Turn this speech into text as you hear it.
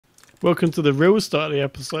Welcome to the real start of the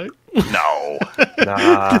episode. No.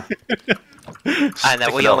 Nah. I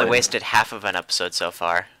know, we only wasted half of an episode so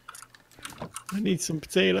far. I need some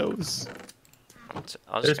potatoes.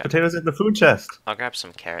 There's potatoes in the food chest. I'll grab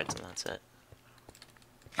some carrots and that's it.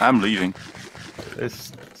 I'm leaving.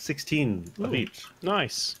 There's 16 of each.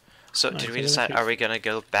 Nice. So Nice, did we I decide, like it. are we going to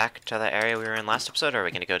go back to the area we were in last episode, or are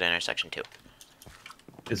we going to go to intersection 2?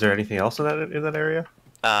 Is there anything else in that area?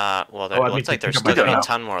 Well, there I mean, looks like there's pick up still my going to be a gun.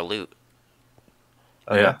 ton more loot.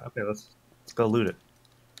 Oh yeah. Okay, let's go loot it.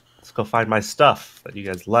 Let's go find my stuff that you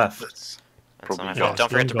guys left. That's Probably not my not. fault.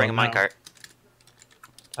 Don't forget to bring a Gone now. minecart.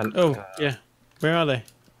 Oh, yeah. Where are they?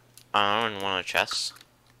 I don't know, in one of the chests.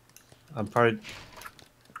 I'm probably.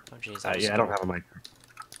 Oh jeez, Yeah, I don't have a mic.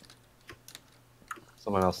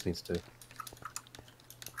 Someone else needs to.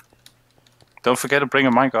 Don't forget to bring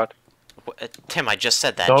a minecart. Tim, I just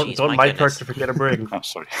said that. Don't Jeez, my mic goodness. to forget to bring. Oh,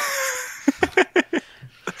 sorry.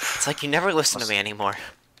 It's like you never listen to me anymore.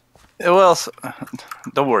 Well,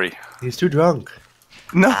 don't worry. He's too drunk.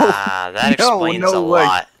 No. Ah, that No, explains no a way.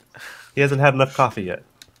 lot. He hasn't had enough coffee yet.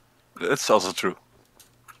 That's also true.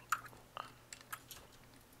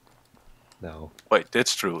 No. Wait,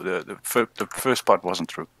 that's true. The first part wasn't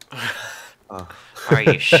true. Oh. Are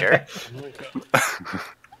you sure?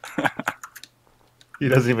 He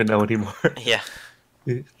doesn't even know anymore. Yeah.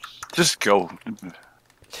 Just go.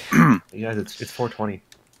 You guys, it's 4:20.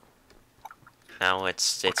 No,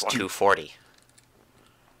 it's 2:40.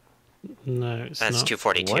 No, it's That's not.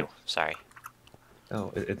 2:42. What? Sorry.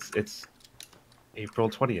 No, it's April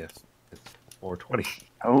 20th. It's 4:20.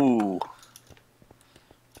 Oh.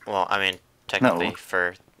 Well, I mean, technically No.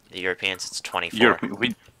 for the Europeans, it's 24.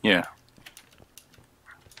 Yeah,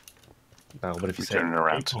 No, but if you we say turn it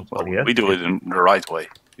around. April Well, 20th, we do it in the right way.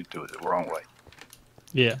 You do it the wrong way.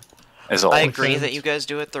 Yeah. As I always. agree that you guys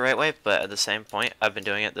do it the right way, but at the same point, I've been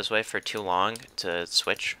doing it this way for too long to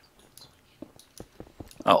switch.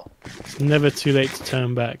 Oh. It's never too late to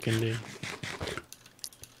turn back, indeed.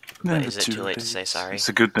 But is it too late to say sorry? It's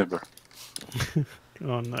a good number.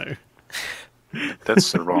 Oh, no.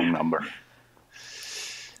 That's the wrong number.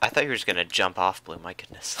 I thought you were just gonna jump off, Blue. My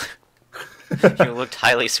goodness. You looked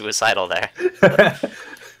highly suicidal there.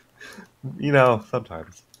 you know,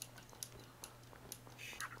 sometimes.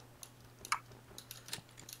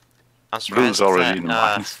 I'm Blue's surprised already in the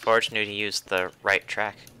that mines. Forge knew to use the right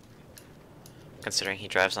track, considering he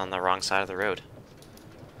drives on the wrong side of the road.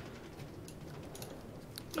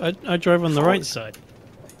 I drive on the right side.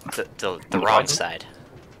 The the wrong right? side.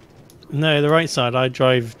 No, the right side. I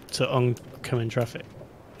drive to oncoming traffic.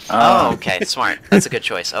 Oh, okay, smart. That's a good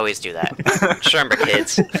choice. Always do that. Just remember,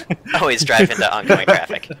 kids. Always drive into oncoming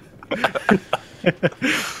traffic.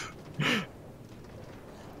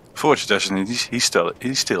 Forge doesn't. He's still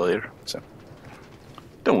here. So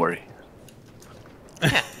don't worry.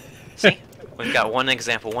 Yeah. See? We've got one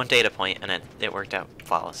example, one data point, and it worked out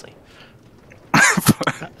flawlessly.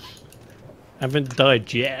 Haven't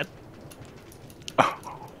died yet.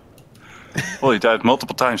 Well, he died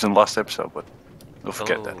multiple times in the last episode, but don't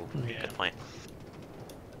forget that. Ooh, Yeah. Good point.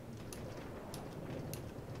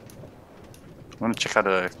 I want to check out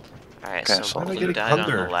the. Alright, Okay, so so I'm Blue getting died on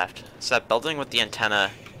hunger. the left. So that building with the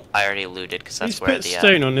antenna, I already looted, because that's He's where put the...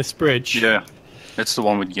 stone on this bridge. Yeah, that's the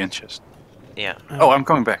one with the inches. Yeah. Oh, I'm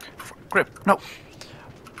coming back. Grip. No.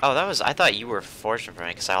 Oh, that was... I thought you were forging for me,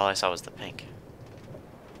 because all I saw was the pink.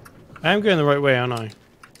 I am going the right way, aren't I?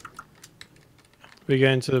 We're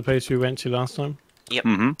going to the place we went to last time.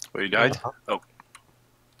 Mm-hmm. Where you died? Uh-huh. Oh,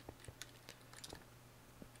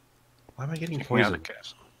 Why am I getting checking out the poisoned?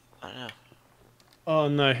 castle. I don't know. Oh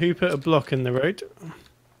no, who put a block in the road?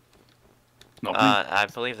 Not me. I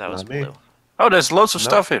believe that was Not me. Blue. Oh, there's loads of No.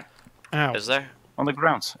 stuff here Ow. Is there? on the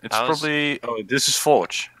ground. It's I was- probably. Oh, this is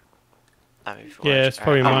Forge. I mean, Yeah, it's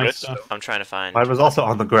probably Alright, my red stuff. I'm trying to find... Mine was also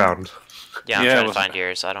on the ground. Yeah, I'm Yeah, it trying to was- find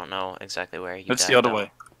yours. I don't know exactly where you That's died, the other though.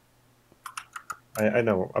 way. I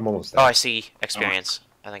know. I'm almost Oh, there. I see. Experience.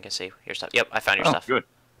 I think I see your stuff. Yep, I found your Oh, stuff. good.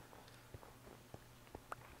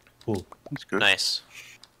 Cool. That's good. Nice.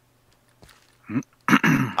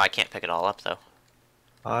 I can't pick it all up, though.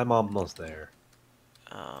 I'm almost there.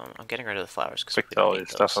 I'm getting rid of the flowers, because we Picked don't all need your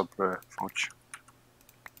those. stuff up, Forge.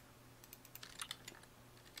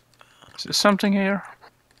 Is there something here?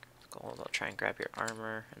 Gold, I'll try and grab your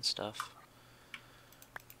armor and stuff.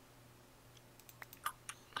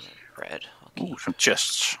 Red. I'll keep. Ooh, some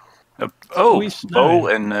chests. Oh, we bow snow.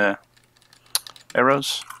 and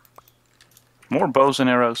arrows. More bows and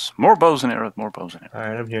arrows. More bows and arrows. More bows and arrows.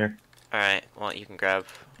 All right, I'm here. Alright, well, you can grab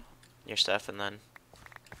your stuff, and then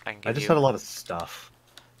I can give I just you... had a lot of stuff.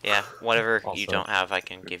 Yeah, whatever you Also- don't have, I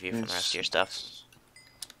can give you from the rest of your stuff.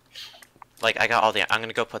 Like, I got all the... I'm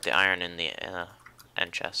gonna go put the iron in the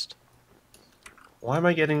end chest. Why am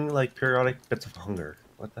I getting, like, periodic bits of hunger?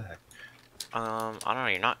 What the heck? I don't know,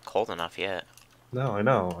 you're not cold enough yet. No, I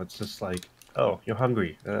know. It's just like, oh, you're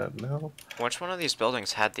hungry. No. Which one of these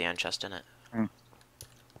buildings had the end chest in it?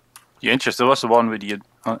 The interest was the one with the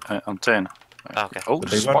antenna. Oh, okay. Oh, The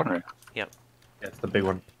big one? spawner. Yeah, it's the big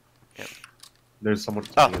one. Yep. There's someone.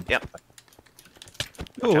 Oh, yep.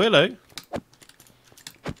 Oh, hello.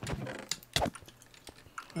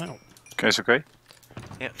 Ow. Okay, it's okay.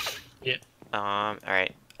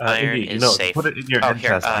 Alright. Iron Indy, is no, safe. put it in your Oh, end here,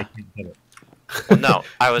 chest. I can't get it. Well, no,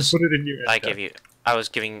 I was... Put it in your end I chest. give you...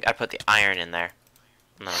 I put the iron in there.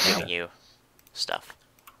 And then I'm giving you stuff.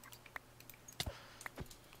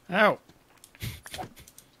 Ow.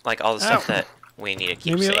 Like, all the stuff Ow. that we need to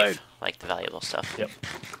keep Leave me safe. alone. Like, the valuable stuff. Yep.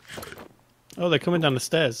 Oh, they're coming down the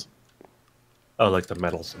stairs. Oh, like the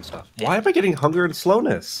metals and stuff. Yeah. Why am I getting hunger and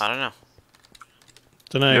slowness? I don't know.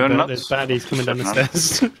 Don't know, You're but nuts. there's baddies coming down the Nuts.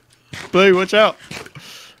 stairs. Blue, watch out.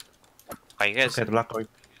 Are you guys... Okay, I'm not going.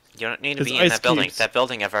 You don't need to There's be in ice that building. cubes. That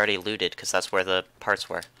building I've already looted, because that's where the parts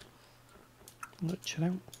were. Look, chill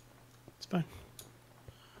out. It's fine.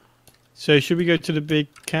 So should we go to the big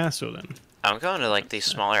castle then? I'm going to, like, these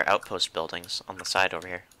smaller outpost buildings on the side over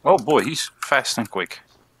here. Oh boy, he's fast and quick.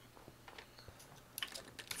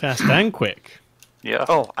 Fast and quick. Yeah.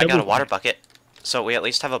 Oh, I got a Double water bucket. So we at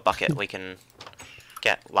least have a bucket. We can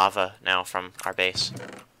get lava now from our base.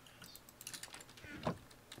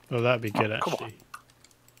 Oh, that'd be good Oh, come actually.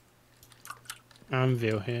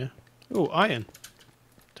 Anvil here. Oh, iron.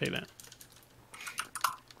 Take that.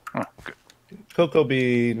 Oh, good. Cocoa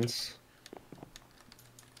beans.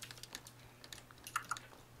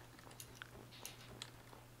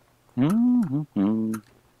 Mm-hmm.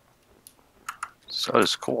 So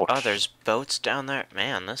it's cool. Oh, there's boats down there.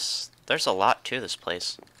 Man, there's a lot to this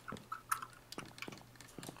place.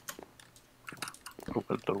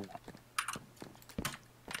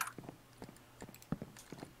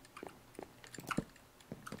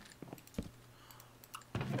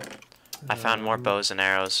 I found more bows and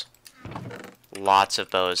arrows. Lots of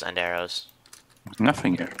bows and arrows.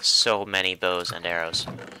 Nothing here. So many bows and arrows.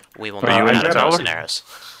 We will Are not you run in out of that bows tower? and arrows.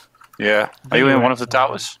 Yeah. Are you in one of the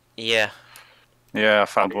towers? Yeah. Yeah, I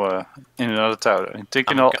found one in another tower. I'm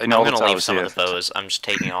taking I'm, all go- in I'm all the gonna leave towers some here. of the bows. I'm just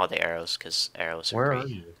taking all the arrows because arrows are Where great. are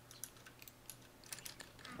you?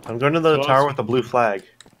 I'm going to the So tower awesome. with the blue flag.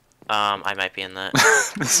 I might be in that.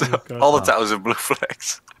 So, Oh, God. all the towers are blue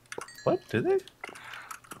flags. What? Do they?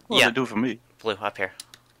 Well, Yeah. they do for me. Blue up here.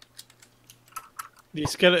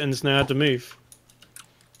 These skeletons know how to move.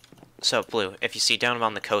 So blue. If you see down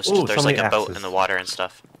on the coast, Ooh, there's so like many a boat axes. in the water and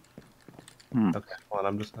stuff. Hmm. Okay, well,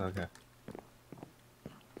 I'm just. Okay.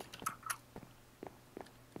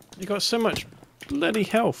 You got so much bloody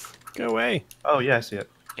health. Go away. Oh, yeah, I see it.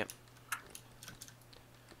 Yep.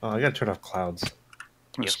 Oh, I gotta turn off clouds.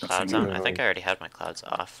 You There's have clouds nothing on? here. I think I already had my clouds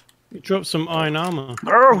off. You dropped some iron armor.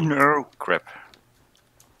 Oh no! Crap.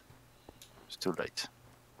 It's too late.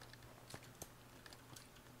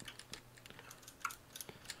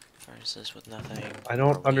 Furnaces with nothing. I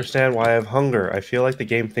don't understand why I have hunger. I feel like the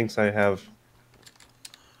game thinks I have.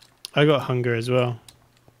 I got hunger as well.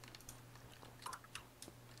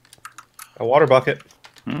 A water bucket.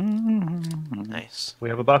 Nice. We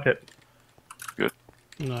have a bucket.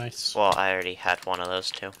 Nice. Well, I already had one of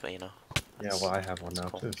those too, but you know. Yeah, well, I have one now,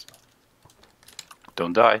 cool. too.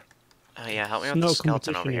 Don't die. Oh yeah, help me It's with the no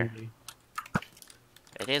skeleton over competition, here. Andy.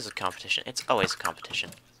 It is a competition. It's always a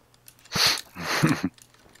competition.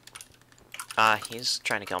 He's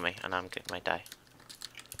trying to kill me, and might die.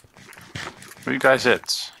 Where you guys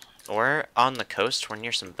at? We're on the coast. We're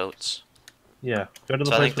near some boats. Yeah. Go to the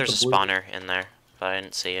So I place think there's a with the blue- spawner in there, but I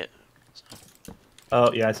didn't see it.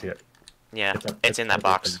 Oh, yeah, I see it. Yeah, It's up- it's in that it's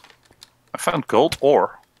box. open. I found gold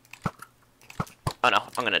ore. Oh no,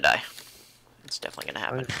 I'm gonna die. It's definitely gonna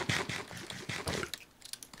happen.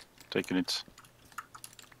 Taking it.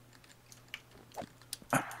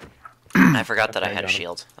 I forgot that I Okay, had a got him.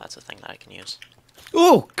 shield. That's a thing that I can use.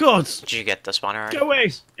 Oh God! Did you get the spawner already? Go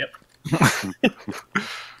away!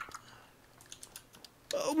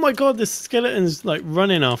 Oh my God! This skeleton's like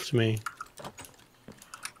running after me.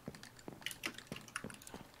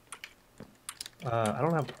 I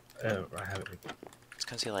don't have. Oh, I have it. It's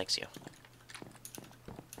because he likes you.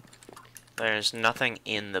 There's nothing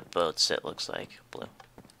in the boats, it looks like. Blue.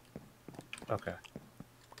 Okay.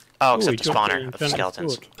 Oh, Ooh, he except the dropped spawner an of infernal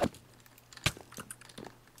skeletons. sword.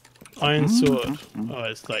 Iron sword. Oh,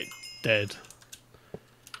 it's like dead.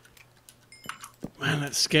 Man,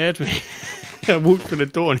 that scared me. I walked through the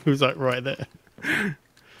door and he was like right there.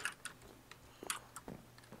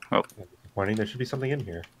 Oh, pointing. There should be something in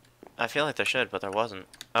here. I feel like there should, but there wasn't.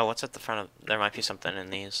 Oh, what's at the front of... There might be something in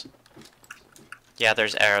these. Yeah,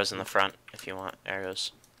 there's arrows in the front, if you want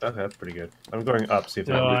arrows. Okay, that's pretty good. I'm going up, see if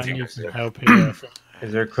Oh, I there's need some help here. I think.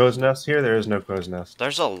 Is there a crow's nest here? There is no crow's nest.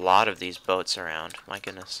 There's a lot of these boats around. My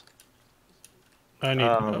goodness. I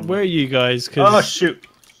need. Where are you guys? Oh, shoot!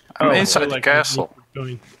 I'm Oh, inside the like castle.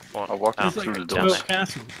 going. I walked Oh, It's like through a the down doors. there.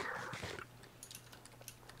 castle.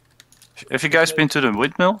 Have you guys been to the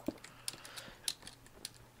windmill?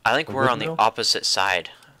 I think The we're on the windmill? opposite side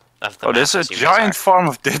of the Oh, map. there's a as you guys giant are. farm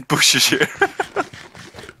of dead bushes here.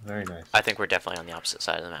 Very nice. I think we're definitely on the opposite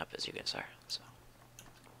side of the map as you guys are. So.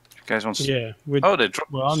 You guys want to see? Yeah. We're, Oh, they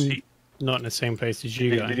dropped well, I'm seed. not in the same place as you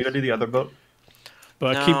Did guys. you go do the other boat?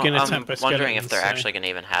 But No, I keep getting I'm attacked by wondering if skeletons, they're so- actually going to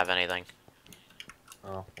even have anything.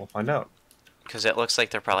 Oh, we'll find out. Because it looks like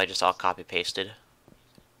they're probably just all copy-pasted.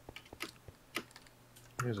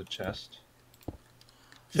 Here's a chest.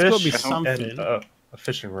 There's gotta be Fish something. and a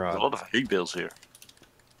fishing There's a rod. lot of hay bales here.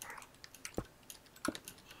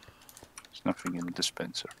 There's nothing in the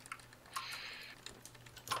dispenser.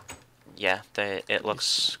 Yeah, it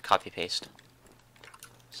looks copy-paste.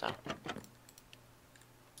 So,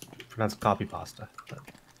 Pronounced copy pasta.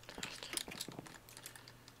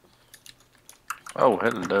 Oh,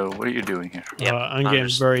 hello. What are you doing here? Yep, I'm I'm getting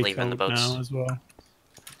just very leaving the cold boats. now as well.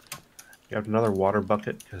 You have another water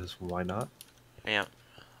bucket, because why not? yeah.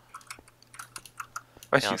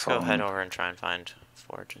 I Yeah, see let's go farm. head over and try and find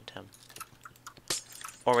Forge and Tim.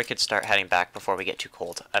 Or we could start heading back before we get too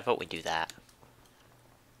cold. I vote we do that.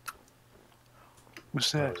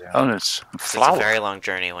 What's that? Oh, yeah. Oh, it's It's flour. a very long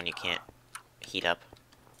journey when you can't heat up.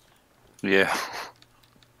 Yeah.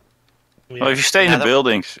 Yeah. Well, if you stay in Yeah, the that-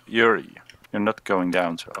 buildings, you're not going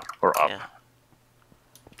down so, or up. Yeah.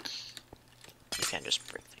 You can't just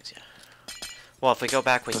break things, yeah. Well, if we go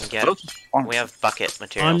back, we can get... We have bucket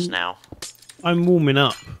materials now. I'm warming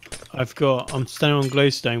up. I'm standing on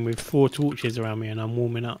glowstone with 4 torches around me, and I'm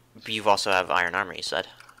warming up. But you also have iron armor, you said.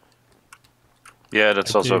 Yeah,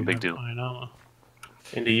 that's I also a do big have deal. iron armor.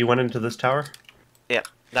 Indy, you went into this tower? Yep.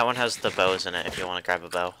 That one has the bows in it if you want to grab a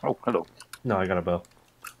bow. Oh, hello. No, I got a bow.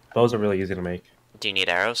 Bows are really easy to make. Do you need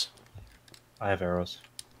arrows? I have arrows.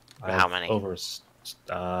 I How have many? Over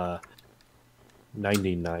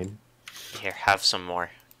 99. Here, have some more.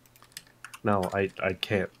 No, I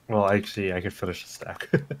can't. Well, actually, I could finish a stack.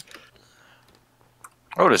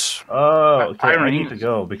 Oh, this. Oh, okay. I Iron need to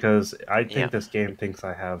go because I think Yeah. this game thinks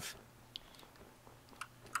I have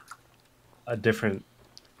a different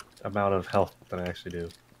amount of health than I actually do.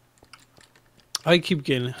 I keep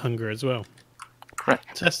getting hunger as well.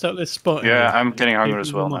 Correct. Test out this spot. Yeah, here. I'm getting hunger Keep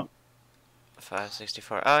as well them now. up.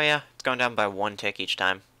 564. Oh, yeah. It's going down by 1 tick each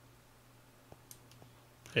time.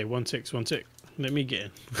 Hey, 1 tick, 1 tick. Let me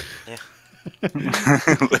get in.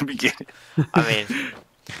 Let me get it. I mean,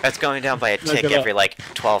 it's going down by a Look tick it up. every, like,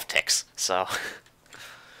 12 ticks, so...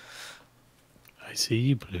 I see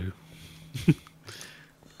you, blue.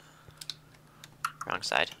 Wrong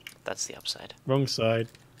side. That's the upside. Wrong side.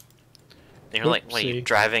 You're like, what, you Oopsie.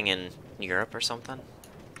 driving in Europe or something?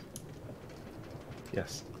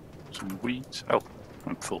 Yes. Some weeds. Oh,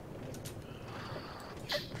 I'm full.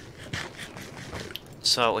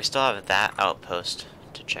 So, we still have that outpost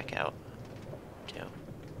to check out, too.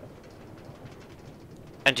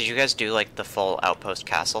 And did you guys do, like, the full outpost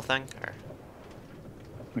castle thing, or...?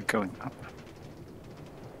 We're going up.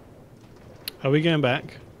 Are we going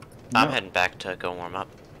back? I'm No. heading back to go warm up.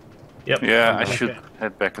 Yep. Yeah, I Okay. should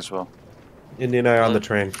head back as well. Indy and I are on the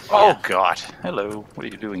train. Oh God! Hello. What are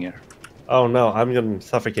you doing here? Oh no, I'm gonna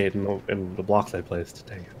suffocate in the blocks I placed.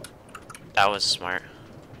 Dang it. That was smart.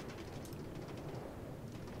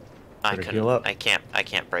 I Better couldn't. heal up. I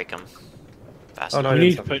can't break them fast Oh, no, enough. I We didn't need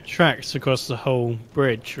to suffocate. put tracks across the whole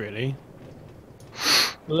bridge, really.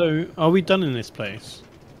 Hello, are we done in this place?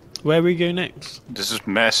 Where we go next? This is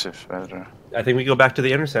massive. I think we go back to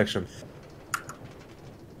the intersection.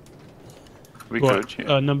 We What, could.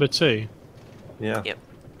 Yeah. number 2. Yeah. Yep.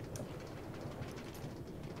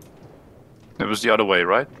 It was the other way,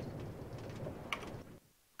 right?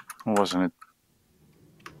 Or wasn't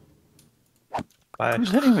it? Bye.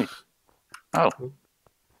 Who's hitting me? Oh,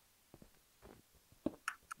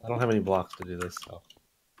 I don't have any blocks to do this, so.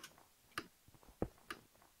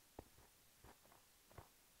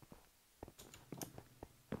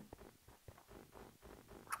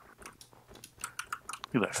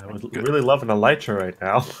 you left. I me. would Good. really love an elytra right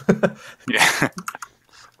now. Yeah.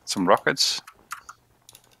 Some rockets.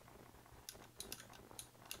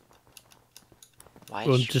 Why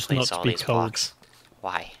Well, did you just place not to all be these cold. blocks?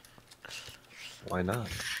 Why? Why not?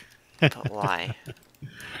 But why?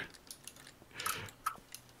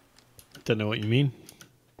 Don't know what you mean.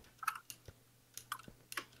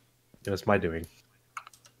 It was my doing.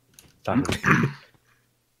 Talking to me.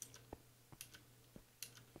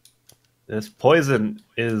 This poison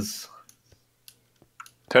is...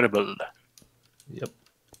 Terrible. Yep.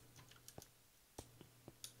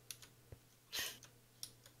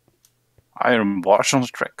 Iron bars on the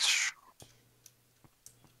tracks.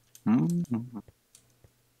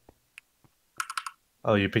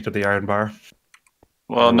 Oh, you picked up the iron bar?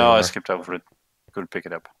 Well, There we no, I are. skipped over it. Couldn't pick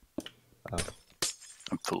it up. Oh.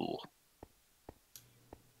 I'm full.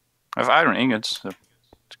 I have iron ingots, so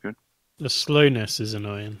it's good. The slowness is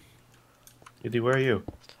annoying. Yudi, where are you?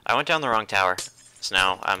 I went down the wrong tower, so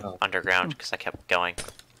now I'm Oh. underground because I kept going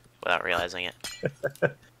without realizing it.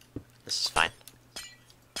 This is fine.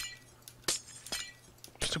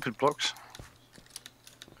 Stupid blocks.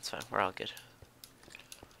 It's fine. We're all good.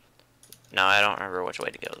 No, I don't remember which way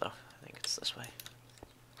to go though. I think it's this way.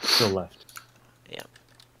 Still left. Yeah.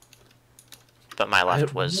 But my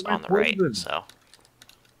left was my on the right, poison. so.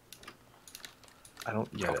 I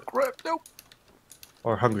don't get Oh, it. crap, nope.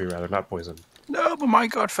 Or hungry, rather, not poison. No, but my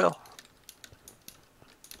guard fell.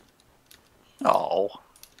 Oh.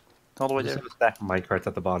 All the way There's there. a stack of minecarts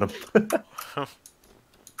at the bottom.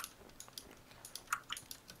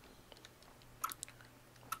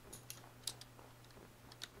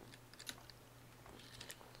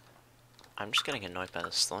 I'm just getting annoyed by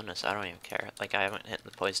the slowness. I don't even care. Like, I haven't hit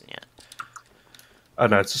the poison yet. Oh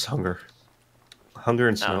no, it's just hunger. Hunger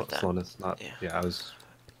and Oh, that- slowness, not... yeah. Yeah, I was...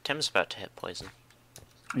 Tim's about to hit poison.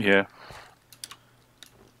 Yeah.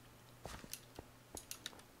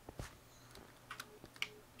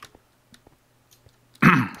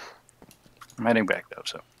 I'm heading back though,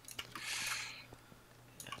 so.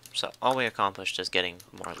 So, all we accomplished is getting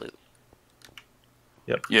more loot.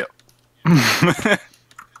 Yeah.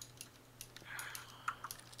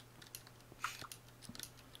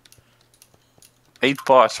 8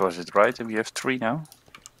 parts was it, right? And we have 3 now?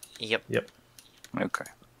 Yep. Okay.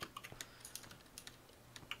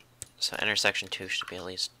 So, intersection 2 should be at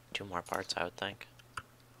least 2 more parts, I would think.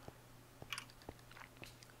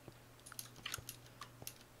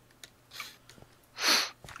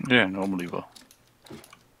 Yeah, normally will.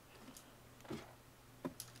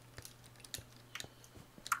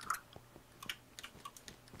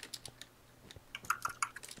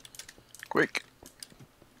 Quick.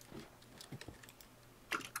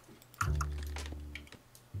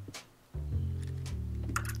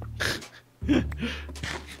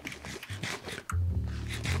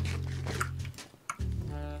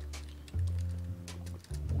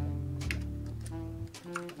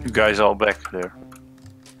 You guys all back there?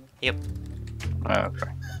 Yep.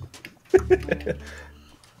 Okay.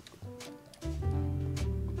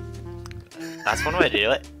 That's one way to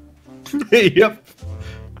do it. Yep.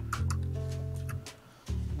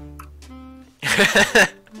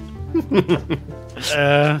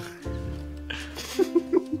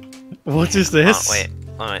 What is this? Oh, wait.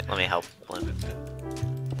 Let me help Blim.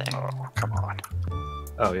 There. Oh, come on.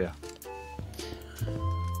 Oh, yeah.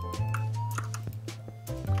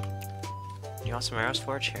 You want some arrows,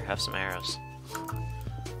 Forge? Here, have some arrows.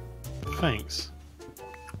 Thanks.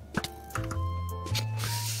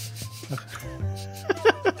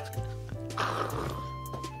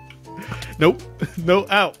 Nope. No,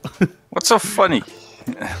 out. What's so funny?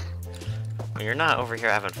 You're not over here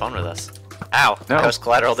having fun with us. Ow! No. That was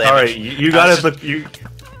collateral damage. Alright, you got it. Look, you...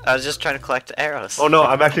 I was just trying to collect arrows. Oh no,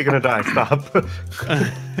 I'm actually gonna die. Stop.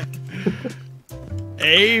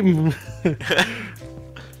 Aim.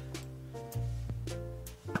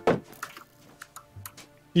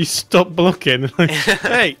 You stop blocking.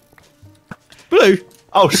 Hey, Blue.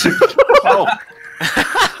 Oh shit. Oh!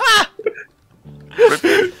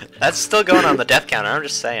 That's still going on the death counter, I'm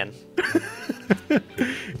just saying.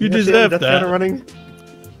 You deserve death counter that. running.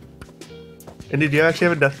 And did you actually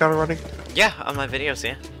have a death counter running? Yeah, on my videos,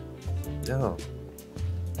 yeah. No.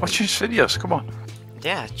 Watch his videos, come on.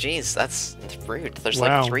 Yeah, jeez, that's rude. There's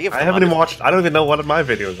Wow. like 3 of them. I haven't on even watched. I don't even know what my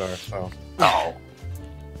videos are. So. Oh.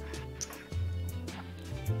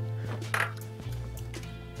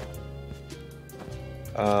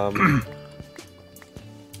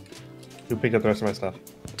 Who picked up the rest of my stuff?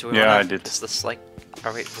 Do we Yeah, wanna, I did. Is this like...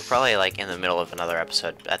 we're probably like in the middle of another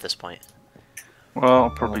episode at this point. Well,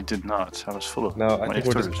 probably did not. I was full of. No, I my think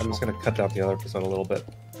we're just. storage I'm just full. gonna cut down the other episode a little bit.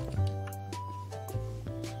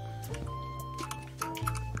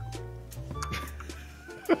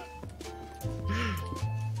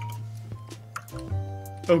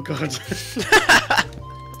 Oh god.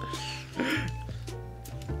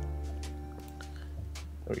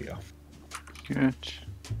 There we go. Good.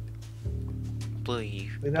 Blue, you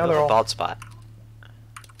See, You now have they're a all. bald spot.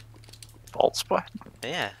 Bald spot.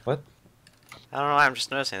 Yeah. What? I don't know why I'm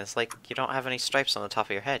just noticing. It's like you don't have any stripes on the top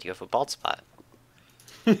of your head. You have a bald spot.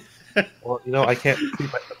 Well, I can't see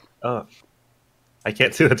my. I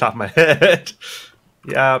can't see the top of my head.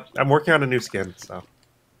 Yeah, I'm working on a new skin, so.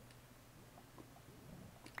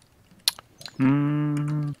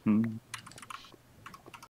 Mm-hmm.